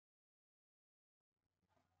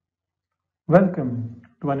Welcome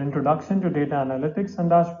to an introduction to data analytics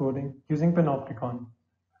and dashboarding using Panopticon.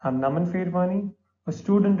 I'm Naman Fairwani, a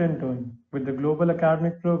student intern with the Global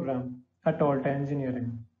Academic Program at Altair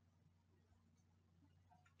Engineering.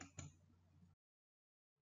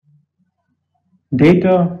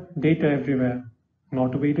 Data everywhere,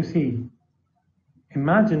 not a way to see.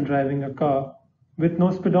 Imagine driving a car with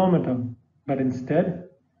no speedometer, but instead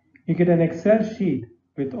you get an Excel sheet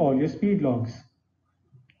with all your speed logs.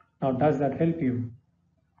 Now, does that help you?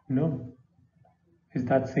 No. Is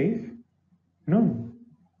that safe? No.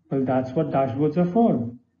 Well, that's what dashboards are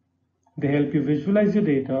for. They help you visualize your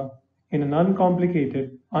data in an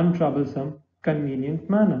uncomplicated, untroublesome, convenient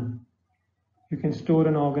manner. You can store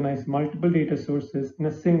and organize multiple data sources in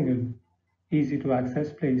a single, easy to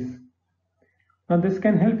access place. Now, this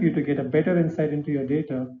can help you to get a better insight into your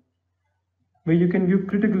data, where you can view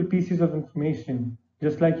critical pieces of information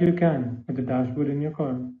just like you can with the dashboard in your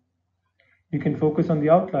car. You can focus on the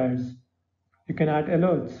outliers. You can add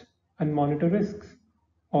alerts and monitor risks,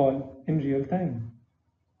 all in real time.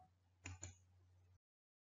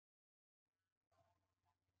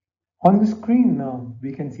 On the screen now,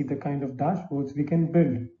 we can see the kind of dashboards we can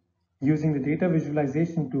build using the data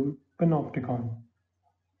visualization tool Panopticon.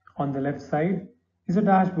 On the left side is a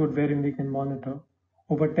dashboard wherein we can monitor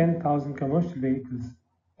over 10,000 commercial vehicles,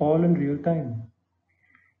 all in real time.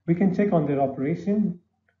 We can check on their operation,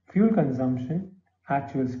 fuel consumption,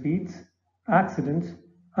 actual speeds, accidents,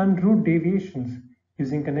 and route deviations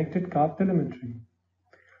using connected car telemetry.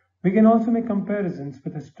 We can also make comparisons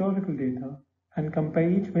with historical data and compare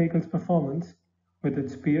each vehicle's performance with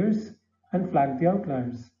its peers and flag the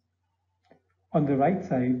outliers. On the right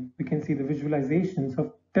side, we can see the visualizations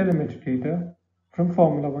of telemetry data from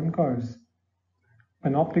Formula One cars.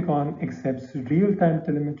 Panopticon accepts real-time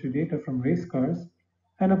telemetry data from race cars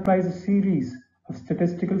and applies a series of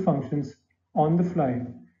statistical functions on the fly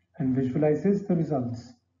and visualizes the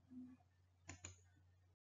results.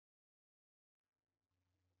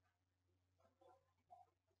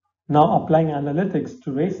 Now, applying analytics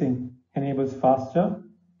to racing enables faster,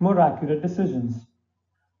 more accurate decisions.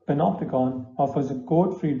 Panopticon offers a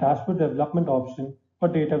code-free dashboard development option for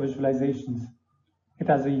data visualizations. It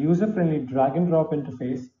has a user-friendly drag-and-drop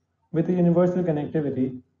interface with a universal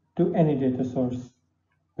connectivity to any data source.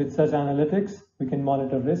 With such analytics, we can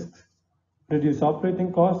monitor risks, reduce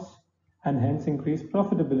operating costs, and hence increase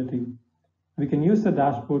profitability. We can use the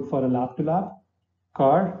dashboard for a lab-to-lab,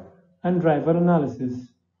 car, and driver analysis.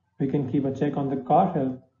 We can keep a check on the car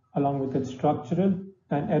health along with its structural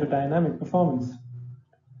and aerodynamic performance.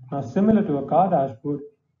 Now, similar to a car dashboard,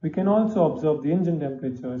 we can also observe the engine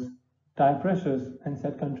temperatures, tire pressures, and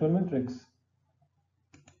set control metrics.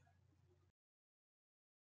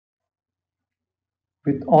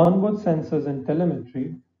 With onboard sensors and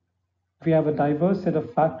telemetry, we have a diverse set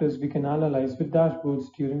of factors we can analyze with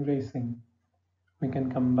dashboards during racing. We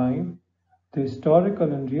can combine the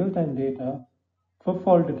historical and real-time data for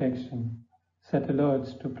fault detection, set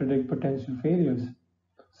alerts to predict potential failures,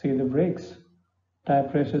 say the brakes, tire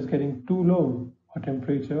pressures getting too low or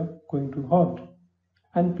temperature going too hot,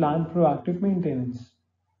 and plan proactive maintenance.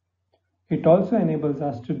 It also enables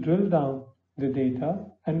us to drill down the data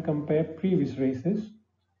and compare previous races,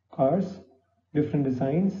 cars, different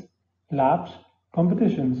designs, laps,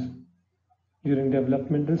 competitions. During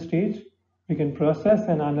developmental stage, we can process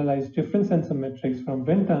and analyze different sensor metrics from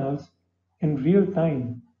wind tunnels in real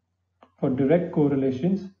time for direct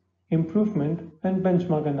correlations, improvement, and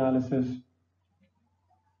benchmark analysis.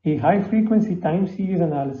 A high-frequency time series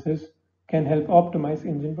analysis can help optimize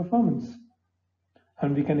engine performance.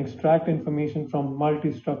 And we can extract information from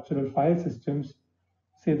multi-structural file systems,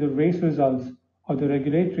 say the race results or the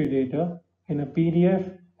regulatory data, in a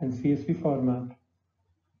PDF and CSV format.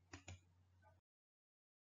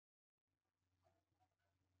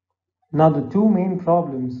 Now, the two main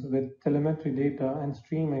problems with telemetry data and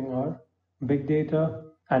streaming are big data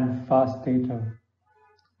and fast data.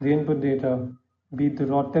 The input data, be it the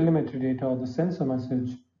raw telemetry data or the sensor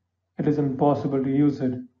message, it is impossible to use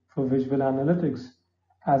it for visual analytics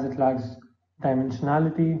as it lacks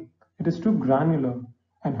dimensionality, it is too granular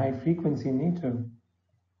and high frequency in nature,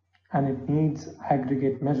 and it needs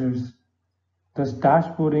aggregate measures. Thus,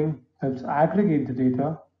 dashboarding helps aggregate the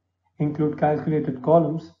data, include calculated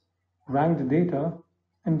columns, rank the data,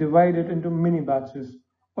 and divide it into mini batches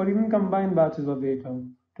or even combine batches of data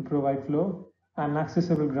to provide flow and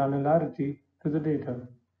accessible granularity to the data.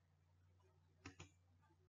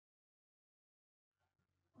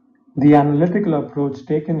 The analytical approach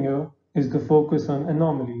taken here is the focus on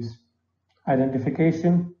anomalies,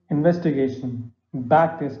 identification, investigation,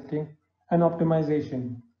 backtesting, and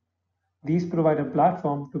optimization. These provide a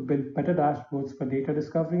platform to build better dashboards for data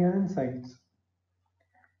discovery and insights.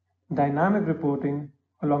 Dynamic reporting,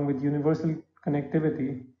 along with universal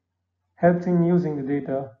connectivity, helps in using the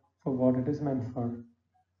data for what it is meant for.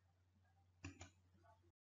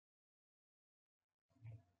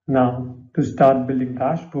 Now, to start building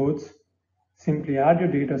dashboards, simply add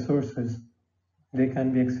your data sources. They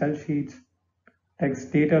can be Excel sheets,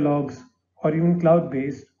 text data logs, or even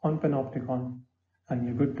cloud-based on Panopticon, and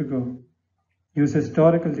you're good to go. Use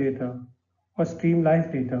historical data or stream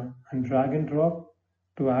live data and drag and drop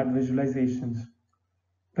to add visualizations.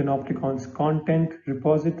 Panopticon's content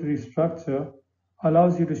repository structure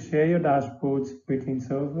allows you to share your dashboards between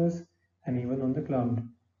servers and even on the cloud.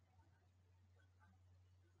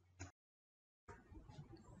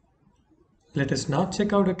 Let us now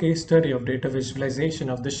check out a case study of data visualization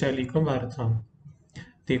of the Shell Eco Marathon.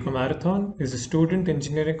 The Eco Marathon is a student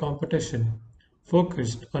engineering competition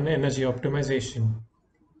focused on energy optimization.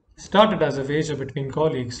 Started as a wager between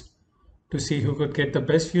colleagues to see who could get the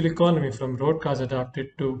best fuel economy from road cars adapted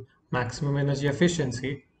to maximum energy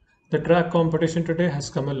efficiency, the track competition today has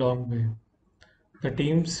come a long way. The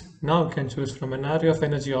teams now can choose from an array of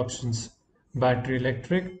energy options: battery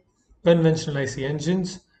electric, conventional IC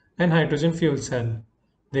engines, and hydrogen fuel cell.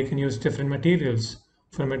 They can use different materials,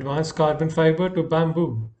 from advanced carbon fiber to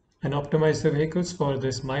bamboo, and optimize their vehicles for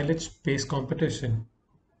this mileage-based competition.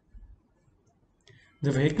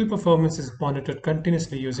 The vehicle performance is monitored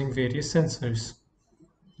continuously using various sensors.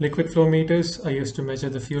 Liquid flow meters are used to measure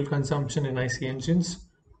the fuel consumption in IC engines.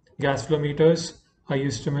 Gas flow meters are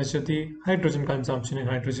used to measure the hydrogen consumption in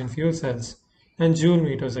hydrogen fuel cells. And joule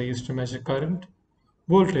meters are used to measure current,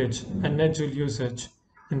 voltage, and net joule usage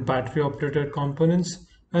in battery operated components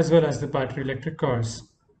as well as the battery electric cars.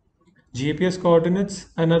 GPS coordinates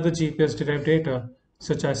and other GPS derived data,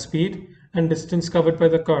 such as speed and distance covered by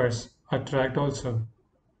the cars, are tracked also.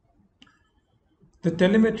 The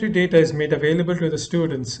telemetry data is made available to the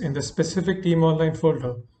students in the specific Team Online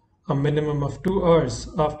folder a minimum of 2 hours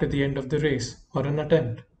after the end of the race or an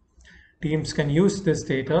attempt. Teams can use this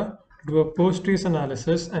data to do a post-race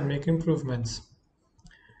analysis and make improvements.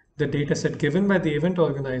 The dataset given by the event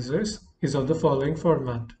organizers is of the following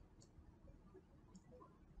format.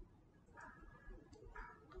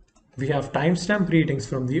 We have timestamp readings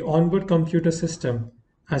from the onboard computer system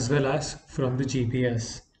as well as from the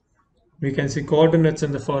GPS. We can see coordinates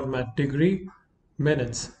in the format degree,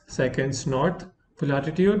 minutes, seconds north for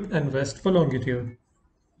latitude and west for longitude.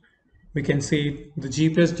 We can see the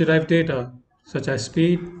GPS derived data such as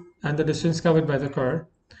speed and the distance covered by the car.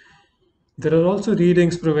 There are also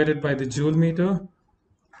readings provided by the joule meter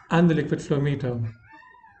and the liquid flow meter.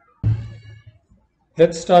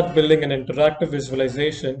 Let's start building an interactive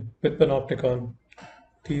visualization with Panopticon.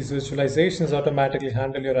 These visualizations automatically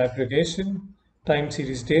handle your aggregation, time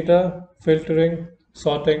series data, filtering,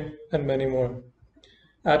 sorting, and many more.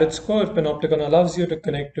 At its core, Panopticon allows you to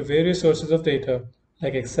connect to various sources of data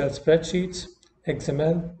like Excel spreadsheets,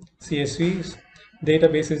 XML, CSVs,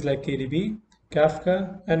 databases like KDB,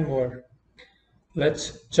 Kafka, and more.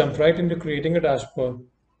 Let's jump right into creating a dashboard.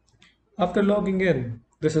 After logging in,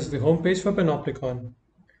 this is the homepage for Panopticon.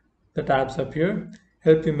 The tabs up here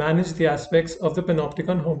help you manage the aspects of the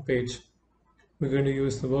Panopticon homepage. We're going to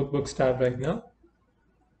use the Workbooks tab right now.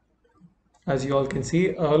 As you all can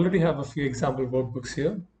see, I already have a few example workbooks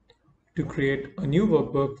here. To create a new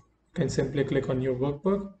workbook, you can simply click on New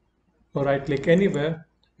Workbook or right-click anywhere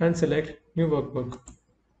and select New Workbook.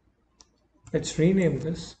 Let's rename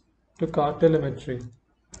this to Car Telemetry.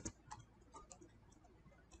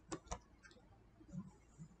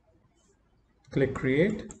 Click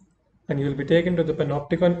Create and you will be taken to the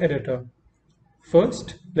Panopticon editor.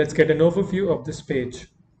 First, let's get an overview of this page.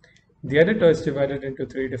 The editor is divided into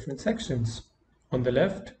 3 different sections. On the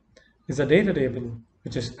left is a data table,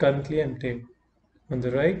 which is currently empty. On the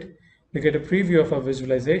right, you get a preview of our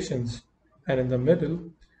visualizations, and in the middle,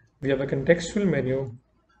 we have a contextual menu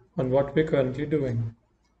on what we're currently doing.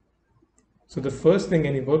 So the first thing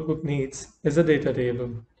any workbook needs is a data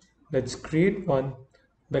table. Let's create one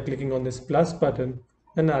by clicking on this plus button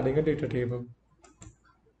and adding a data table.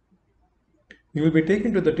 You will be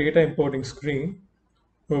taken to the data importing screen.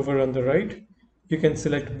 Over on the right, you can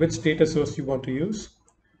select which data source you want to use.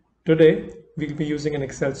 Today, we'll be using an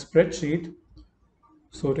Excel spreadsheet.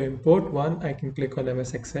 So to import one, I can click on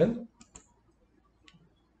MS Excel.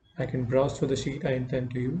 I can browse for the sheet I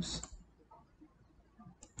intend to use.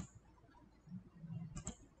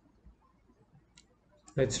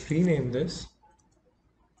 Let's rename this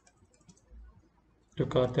to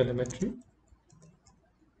Car Telemetry.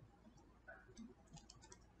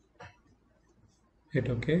 Hit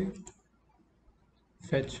OK.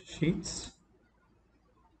 fetch sheets.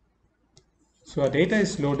 So our data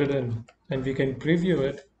is loaded in and we can preview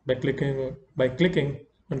it by clicking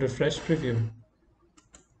on refresh preview.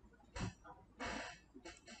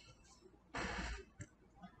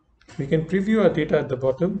 We can preview our data at the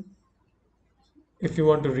bottom. If you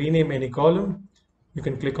want to rename any column, you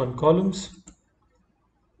can click on columns.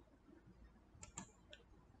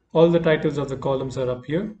 All the titles of the columns are up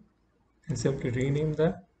here and simply rename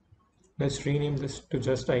that. Let's rename this to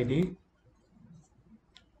just ID.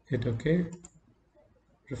 Hit OK.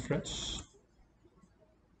 Refresh.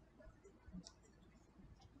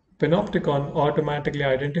 Panopticon automatically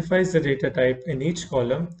identifies the data type in each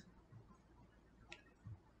column.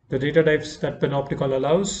 The data types that Panopticon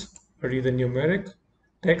allows are either numeric,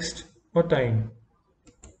 text, or time.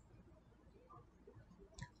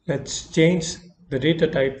 Let's change the data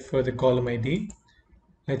type for the column ID.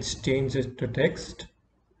 Let's change it to text.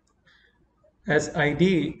 As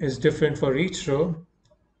ID is different for each row,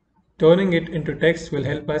 turning it into text will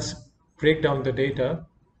help us break down the data,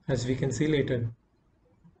 as we can see later.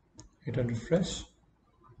 Hit on refresh.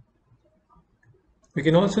 We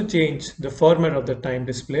can also change the format of the time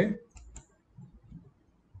display.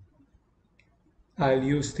 I'll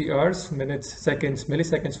use the hours, minutes, seconds,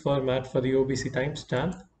 milliseconds format for the OBC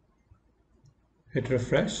timestamp. Hit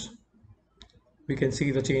refresh. We can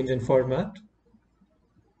see the change in format.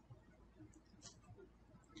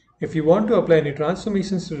 If you want to apply any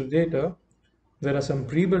transformations to the data, there are some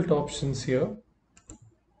pre-built options here,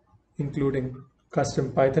 including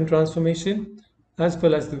custom Python transformation, as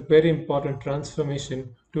well as the very important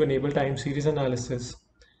transformation to enable time series analysis.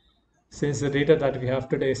 Since the data that we have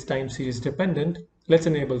today is time series dependent, let's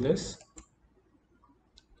enable this.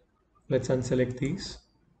 Let's unselect these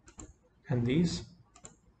and these.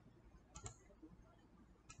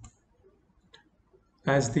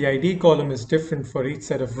 As the ID column is different for each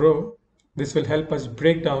set of row, this will help us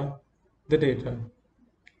break down the data.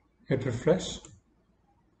 Hit refresh.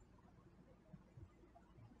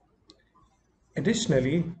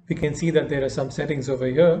 Additionally, we can see that there are some settings over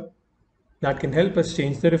here that can help us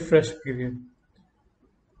change the refresh period.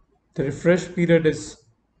 The refresh period is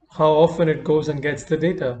how often it goes and gets the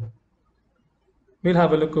data. We'll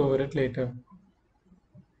have a look over it later.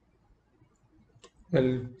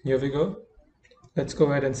 Well, here we go. Let's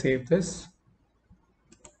go ahead and save this.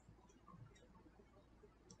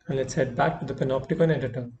 And let's head back to the Panopticon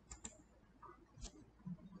editor.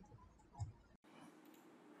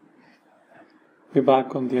 We're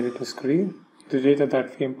back on the editor screen. The data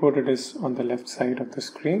that we imported is on the left side of the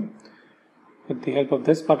screen. With the help of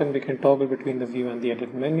this button, we can toggle between the view and the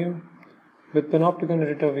edit menu. With Panopticon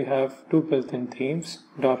editor, we have two built-in themes,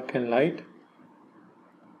 dark and light.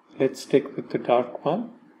 Let's stick with the dark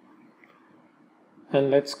one. And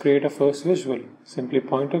let's create a first visual. Simply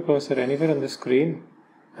point your cursor anywhere on the screen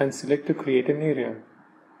and select to create an area.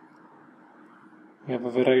 We have a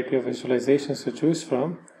variety of visualizations to choose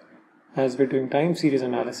from. As we're doing time series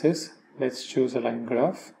analysis, let's choose a line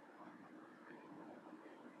graph.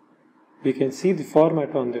 We can see the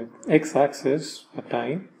format on the x-axis for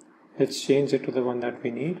time. Let's change it to the one that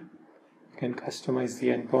we need. We can customize the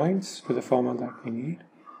endpoints to the format that we need.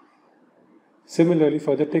 Similarly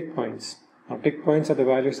for the tick points. Now tick points are the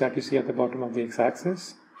values that you see at the bottom of the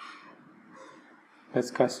x-axis.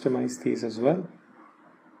 Let's customize these as well.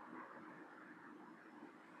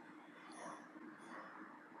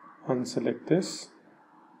 Unselect this.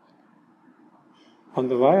 On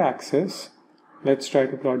the y-axis, let's try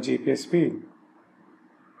to plot GPS speed.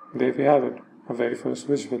 There we have it, our very first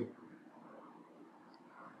visual.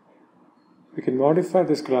 We can modify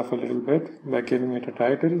this graph a little bit by giving it a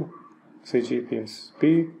title, say GPS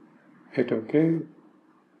speed. Hit OK.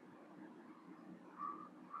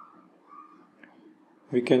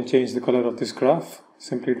 We can change the color of this graph.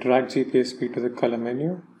 Simply drag GPS speed to the color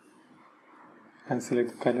menu and select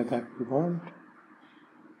the color that we want.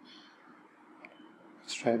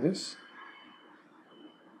 Let's try this.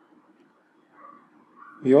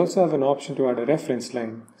 We also have an option to add a reference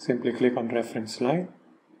line. Simply click on reference line.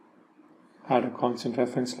 Add a constant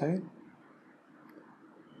reference line.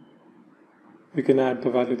 We can add the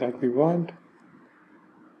value that we want,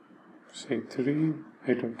 say 3,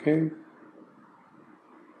 hit OK.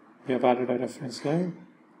 We have added a reference line.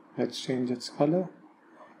 Let's change its color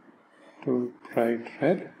to bright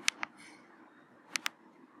red.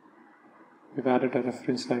 We've added a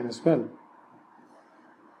reference line as well.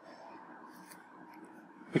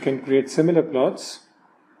 We can create similar plots.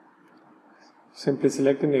 Simply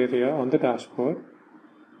select an area on the dashboard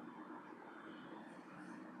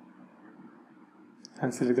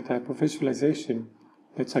and select the type of visualization.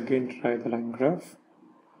 Let's again try the line graph.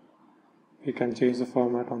 We can change the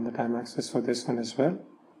format on the time axis for this one as well.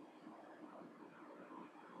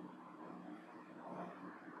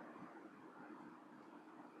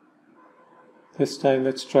 This time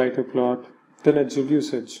let's try to plot the net joule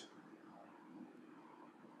usage.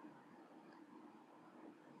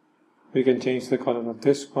 We can change the color of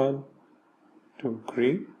this one to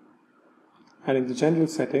green. And in the general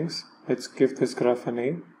settings, let's give this graph a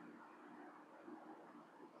name.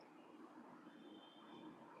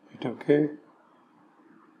 Hit OK.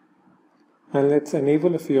 And let's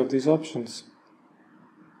enable a few of these options.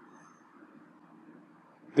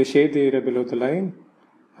 They shade the area below the line,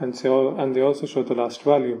 and they also show the last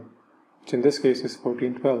value, which in this case is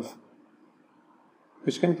 1412,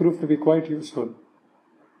 which can prove to be quite useful.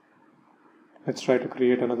 Let's try to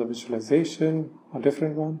create another visualization, a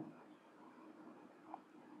different one.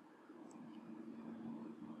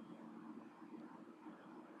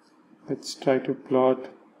 Let's try to plot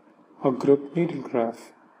a group needle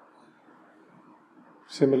graph.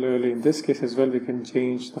 Similarly, in this case as well, we can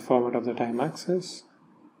change the format of the time axis.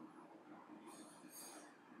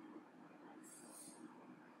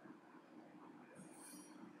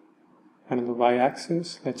 And on the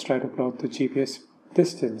y-axis, let's try to plot the GPS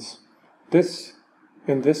distance. This,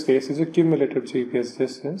 in this case, is a cumulative GPS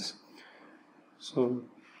distance. So,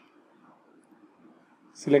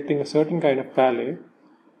 selecting a certain kind of palette,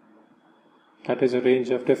 that is a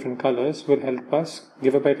range of different colors, will help us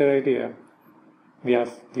give a better idea. We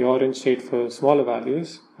have the orange shade for smaller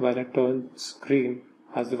values, while it turns green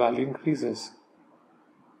as the value increases.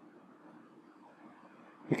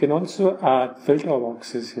 We can also add filter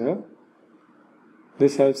boxes here.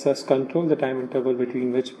 This helps us control the time interval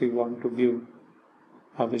between which we want to view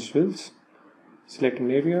our visuals. Select an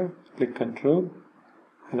area, click Control,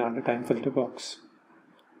 and add a time filter box.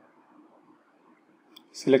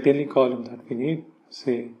 Select any column that we need,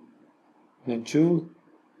 say net joule.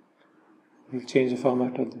 We'll change the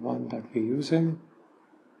format of the one that we're using.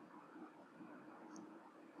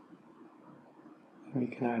 And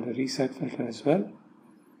we can add a reset filter as well.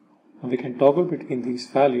 And we can toggle between these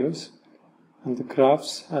values, and the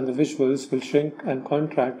graphs and the visuals will shrink and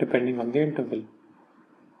contract depending on the interval.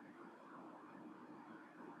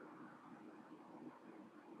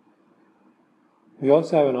 We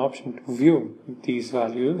also have an option to view these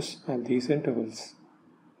values and these intervals.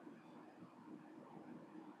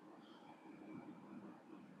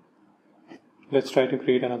 Let's try to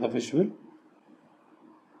create another visual.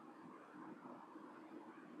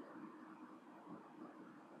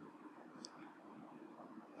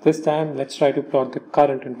 This time, let's try to plot the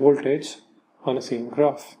current and voltage on the same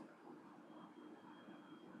graph.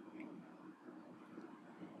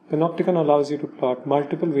 Panopticon allows you to plot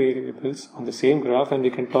multiple variables on the same graph, and we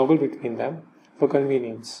can toggle between them for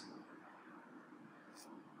convenience.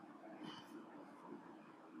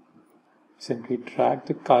 Simply drag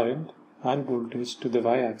the current and voltage to the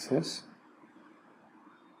y-axis.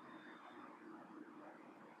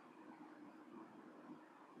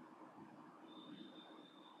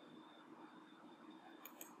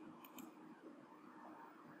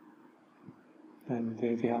 And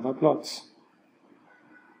there we have our plots.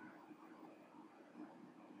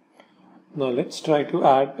 Now let's try to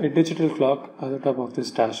add a digital clock at the top of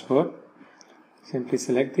this dashboard. Simply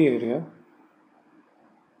select the area.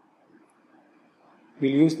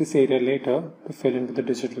 We'll use this area later to fill in with the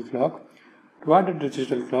digital clock. To add a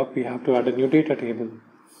digital clock, we have to add a new data table.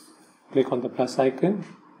 Click on the plus icon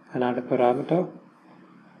and add a parameter.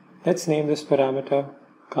 Let's name this parameter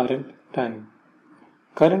current time.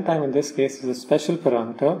 Current time in this case is a special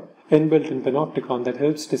parameter inbuilt in Panopticon that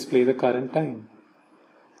helps display the current time.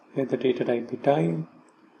 Let the data type be time.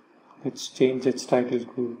 Let's change its title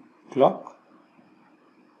to clock.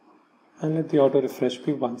 And let the auto refresh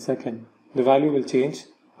be 1 second. The value will change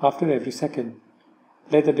after every second.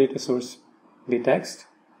 Let the data source be text,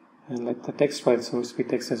 and let the text file source be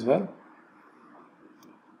text as well.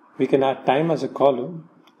 We can add time as a column,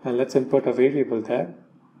 and let's input a variable there,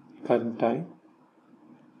 current time.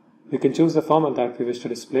 We can choose the format that we wish to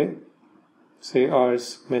display, say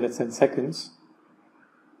hours, minutes, and seconds.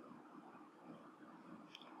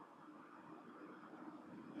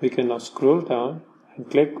 We can now scroll down and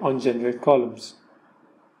click on Generate Columns.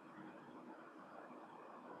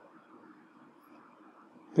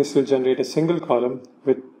 This will generate a single column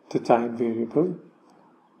with the time variable.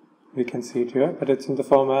 We can see it here, but it's in the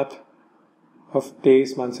format of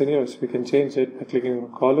days, months, and years. We can change it by clicking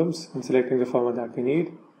on columns and selecting the format that we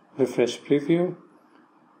need. Refresh preview.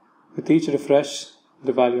 With each refresh,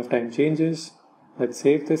 the value of time changes. Let's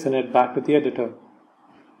save this and head back to the editor.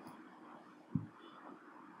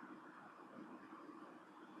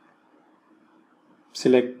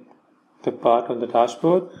 select the part on the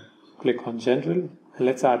dashboard, click on General, and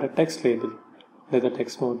let's add a text label. Let the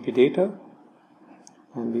text mode be data,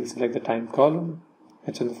 and we'll select the time column.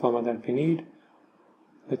 It's in the format that we need.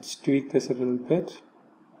 Let's tweak this a little bit.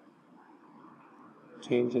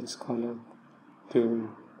 Change its color to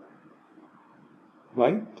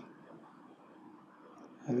white,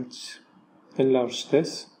 and let's enlarge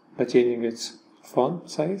this by changing its font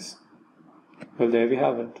size. Well, there we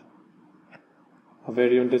have it. A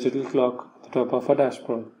very own digital clock at the top of our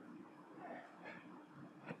dashboard.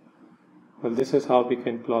 Well, this is how we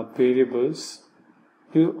can plot variables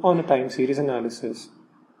on a time series analysis.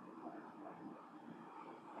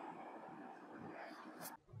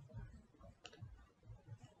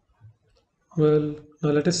 Well, now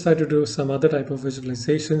let us try to do some other type of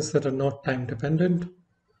visualizations that are not time dependent.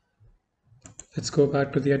 Let's go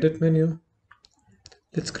back to the edit menu.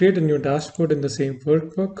 Let's create a new dashboard in the same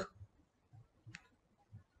workbook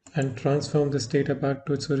and transform this data back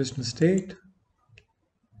to its original state.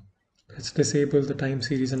 Let's disable the time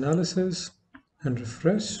series analysis and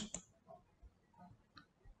refresh.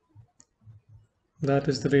 That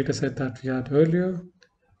is the dataset that we had earlier.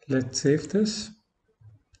 Let's save this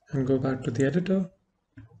and go back to the editor.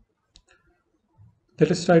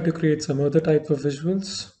 Let us try to create some other type of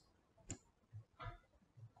visuals.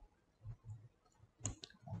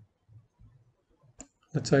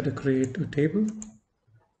 Let's try to create a table.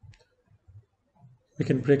 We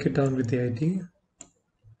can break it down with the ID.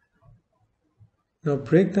 Now,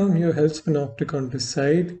 breakdown here helps Panopticon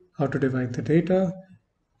decide how to divide the data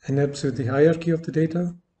and helps with the hierarchy of the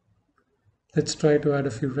data. Let's try to add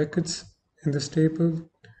a few records in this table.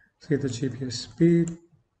 Say the GPS speed,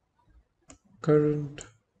 current,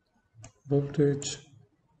 voltage.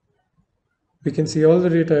 We can see all the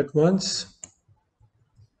data at once,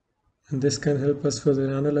 and this can help us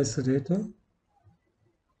further analyze the data.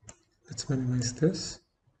 Let's minimize this.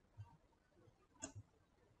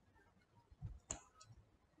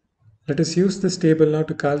 Let us use this table now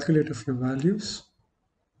to calculate a few values.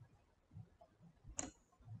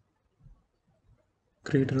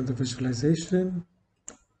 Create another visualization,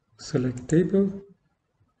 select table.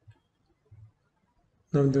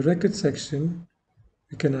 Now in the record section,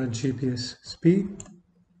 we can add GPS speed.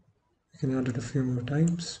 We can add it a few more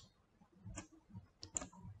times.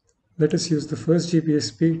 Let us use the first GPS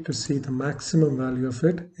speed to see the maximum value of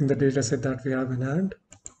it in the dataset that we have in hand.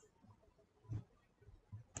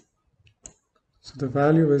 So the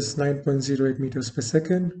value is 9.08 meters per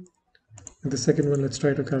second. And the second one, let's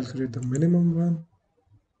try to calculate the minimum one.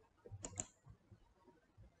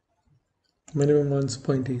 Minimum one's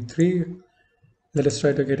 0.83. Let us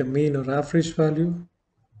try to get a mean or average value.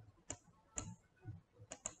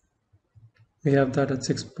 We have that at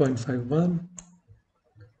 6.51.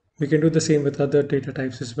 We can do the same with other data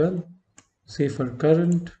types as well. Say for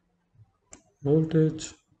current,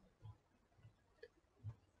 voltage,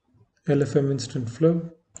 LFM instant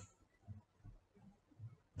flow.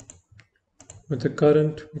 With the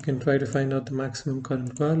current, we can try to find out the maximum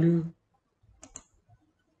current value.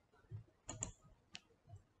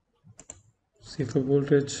 Say for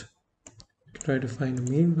voltage, try to find a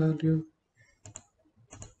mean value.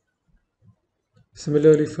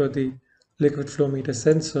 Similarly, for the liquid flow meter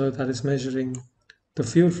sensor that is measuring the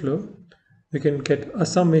fuel flow, we can get a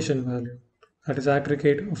summation value, that is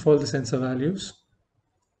aggregate of all the sensor values.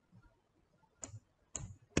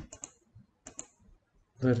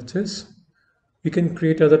 There it is. We can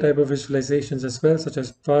create other type of visualizations as well, such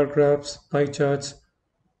as bar graphs, pie charts.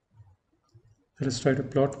 Let us try to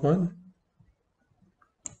plot one.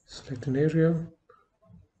 Select an area.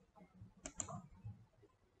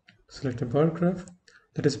 Select a bar graph.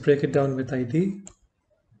 Let us break it down with ID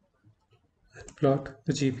and plot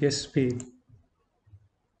the GPS speed.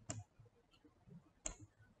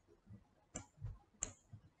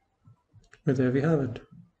 And there we have it.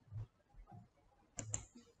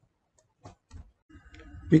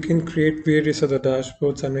 We can create various other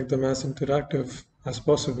dashboards and make them as interactive as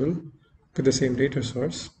possible with the same data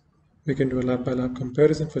source. We can do a lap-by-lap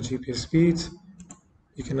comparison for GPS speeds.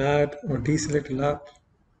 We can add or deselect a lap.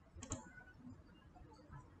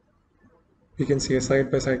 We can see a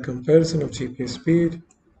side-by-side comparison of GPS speed.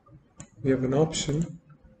 We have an option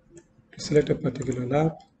to select a particular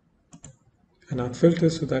lap and add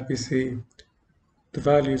filters so that we see the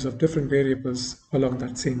values of different variables along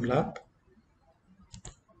that same lap.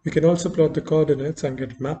 We can also plot the coordinates and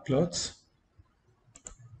get map plots.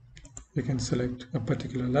 We can select a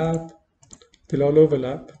particular lap. They'll all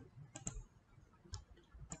overlap.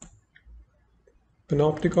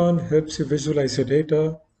 Panopticon helps you visualize your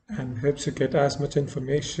data and helps you get as much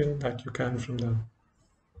information that you can from them.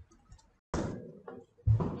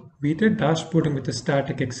 We did dashboarding with a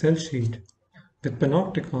static Excel sheet. With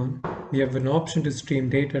Panopticon, we have an option to stream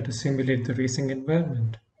data to simulate the racing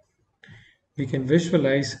environment. We can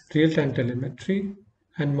visualize real-time telemetry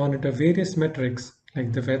and monitor various metrics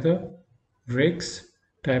like the weather, brakes,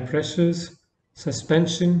 tire pressures,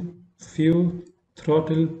 suspension, fuel,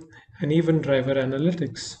 throttle, and even driver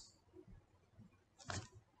analytics.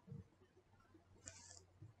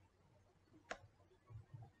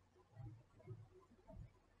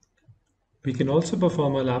 We can also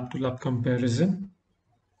perform a lap-to-lap comparison.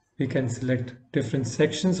 We can select different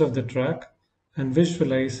sections of the track and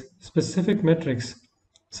visualize specific metrics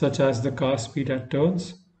such as the car speed at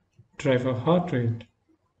turns, driver heart rate,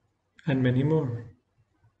 and many more.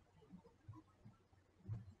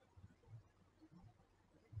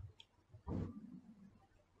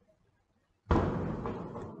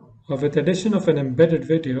 With the addition of an embedded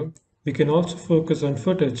video, we can also focus on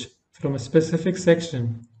footage from a specific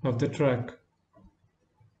section of the track.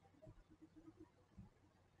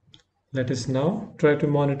 Let us now try to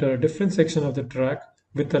monitor a different section of the track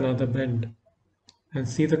with another bend and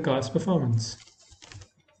see the car's performance.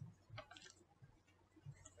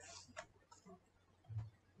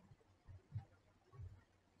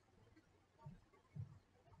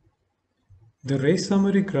 The race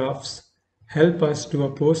summary graphs help us do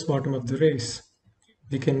a post-mortem of the race.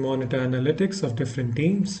 We can monitor analytics of different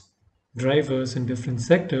teams, drivers in different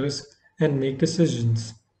sectors, and make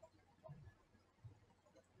decisions.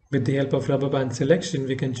 With the help of rubber band selection,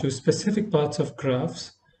 we can choose specific parts of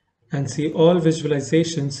graphs and see all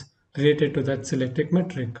visualizations related to that selected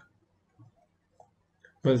metric.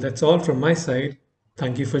 Well, that's all from my side.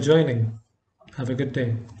 Thank you for joining. Have a good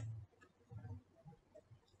day.